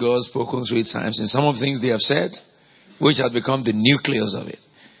voice of God spoken 3 times. And some of the things they have said, which have become the nucleus of it.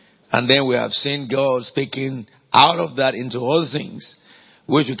 And then we have seen God speaking out of that into all things,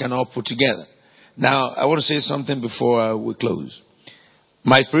 which we can all put together. Now, I want to say something before we close.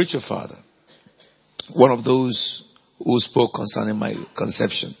 My spiritual father, one of those who spoke concerning my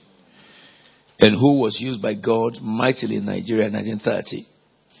conception, and who was used by God mightily in Nigeria in 1930.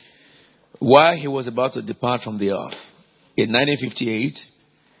 While he was about to depart from the earth, in 1958,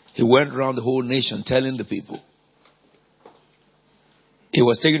 he went around the whole nation telling the people. He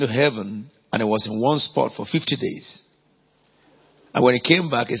was taken to heaven and he was in one spot for 50 days. And when he came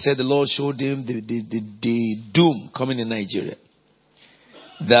back, he said the Lord showed him the doom coming in Nigeria.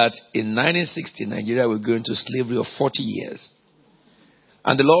 That in 1960, Nigeria will go into slavery of 40 years.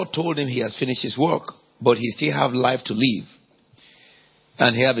 And the Lord told him he has finished his work, but he still have life to live.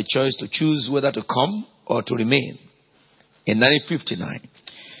 And he have a choice to choose whether to come or to remain. In 1959.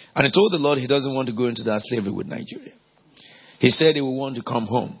 And he told the Lord he doesn't want to go into that slavery with Nigeria. He said he will want to come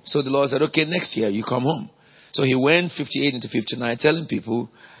home. So the Lord said, okay, next year you come home. So he went 58 into 59 telling people,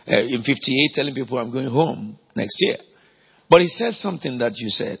 in 58 telling people I'm going home next year. But he said something that you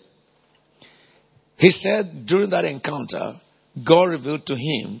said. He said during that encounter, God revealed to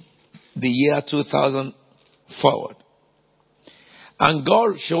him the year 2000 forward. And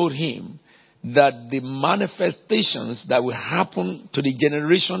God showed him that the manifestations that will happen to the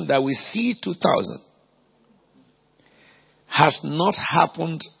generation that we see 2000 has not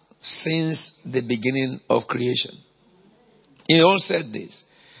happened since the beginning of creation. He all said this.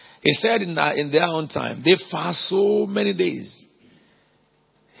 He said in their own time, they fast so many days.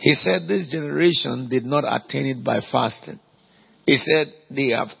 He said this generation did not attain it by fasting. He said they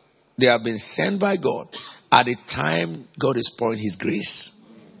have been sent by God at the time God is pouring His grace.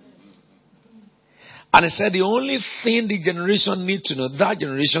 And he said the only thing the generation need to know, that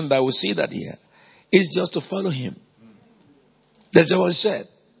generation that will see that here, is just to follow Him. That's what he said.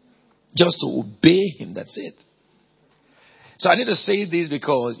 Just to obey Him, that's it. So I need to say this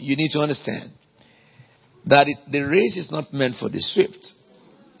because you need to understand that the race is not meant for the swift.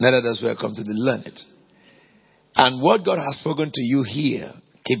 Neither does we come to the learned. And what God has spoken to you here,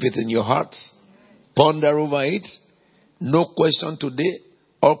 keep it in your heart. Ponder over it. No question today.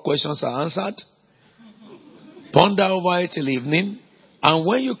 All questions are answered. Ponder over it till evening. And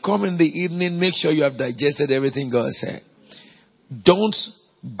when you come in the evening, make sure you have digested everything God said. Don't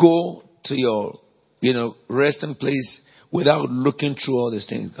go to your, resting place without looking through all these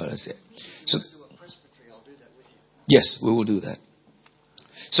things God has said. So, yes, we will do that.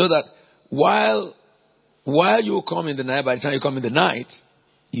 So that while you come in the night, by the time you come in the night,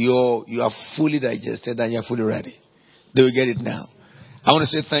 you are fully digested and you're fully ready. They will get it now. I want to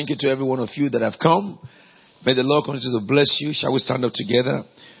say thank you to every one of you that have come. May the Lord continue to bless you. Shall we stand up together?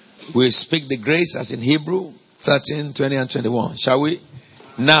 We speak the grace as in Hebrew 13, 20 and 21. Shall we?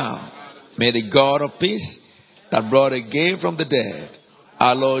 Now, may the God of peace that brought again from the dead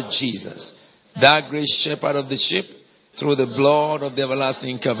our Lord Jesus, that great shepherd of the sheep, through the blood of the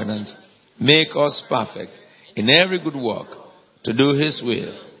everlasting covenant, make us perfect in every good work to do His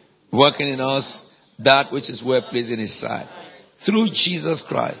will, working in us that which is well pleasing in His sight. Through Jesus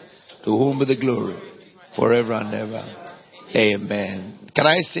Christ, to whom be the glory forever and ever. Amen. Can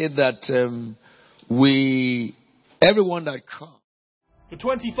I say that everyone that comes. For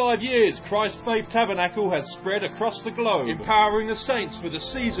 25 years, Christ Faith Tabernacle has spread across the globe, empowering the saints for the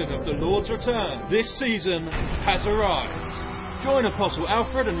season of the Lord's return. This season has arrived. Join Apostle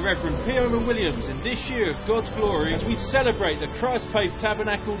Alfred and Reverend Fiona Williams in this year of God's glory as we celebrate the Christ Faith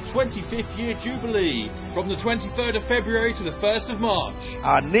Tabernacle 25th year Jubilee from the 23rd of February to the 1st of March.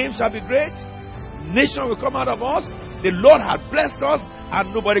 Our name shall be great. Nation will come out of us. The Lord has blessed us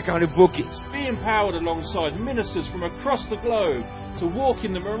and nobody can revoke it. Be empowered alongside ministers from across the globe to walk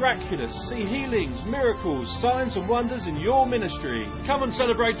in the miraculous, see healings, miracles, signs and wonders in your ministry. Come and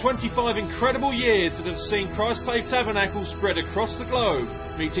celebrate 25 incredible years that have seen Christ Faith Tabernacle spread across the globe,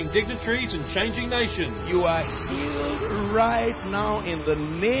 meeting dignitaries and changing nations. You are healed right now in the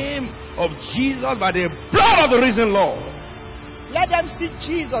name of Jesus by the blood of the risen Lord. Let them see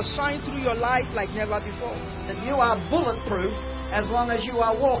Jesus shine through your life like never before. That you are bulletproof as long as you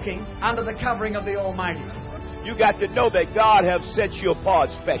are walking under the covering of the Almighty. You got to know that God has set you apart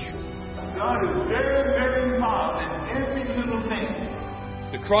special. God is very, very marked in every little thing.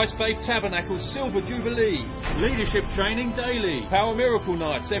 The Christ Faith Tabernacle Silver Jubilee. Leadership training daily. Power Miracle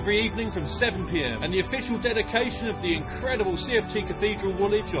Nights every evening from 7 p.m. And the official dedication of the incredible CFT Cathedral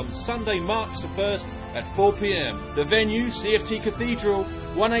Woolwich on Sunday, March the 1st at 4 p.m. The venue, CFT Cathedral,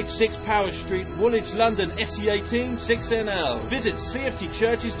 186 Power Street, Woolwich, London, SE18 6NL. Visit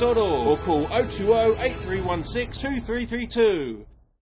cftchurches.org or call 020 8316 2332.